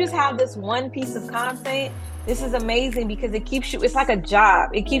 If you just have this one piece of content, this is amazing because it keeps you, it's like a job.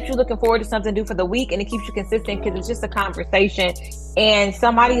 It keeps you looking forward to something to do for the week, and it keeps you consistent because it's just a conversation. And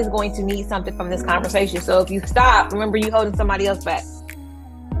somebody is going to need something from this conversation. So if you stop, remember you holding somebody else back.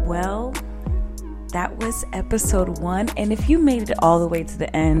 Well, that was episode 1. And if you made it all the way to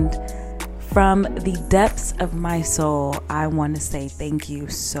the end, from the depths of my soul, I want to say thank you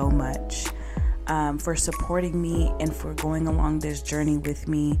so much for supporting me and for going along this journey with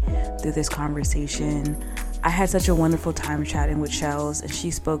me through this conversation. I had such a wonderful time chatting with Chellz, and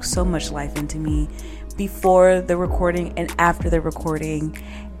she spoke so much life into me before the recording and after the recording.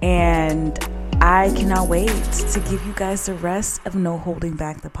 And I cannot wait to give you guys the rest of No Holding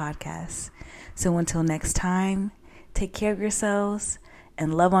Back, the podcast. So until next time, take care of yourselves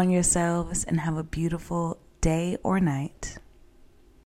and love on yourselves and have a beautiful day or night.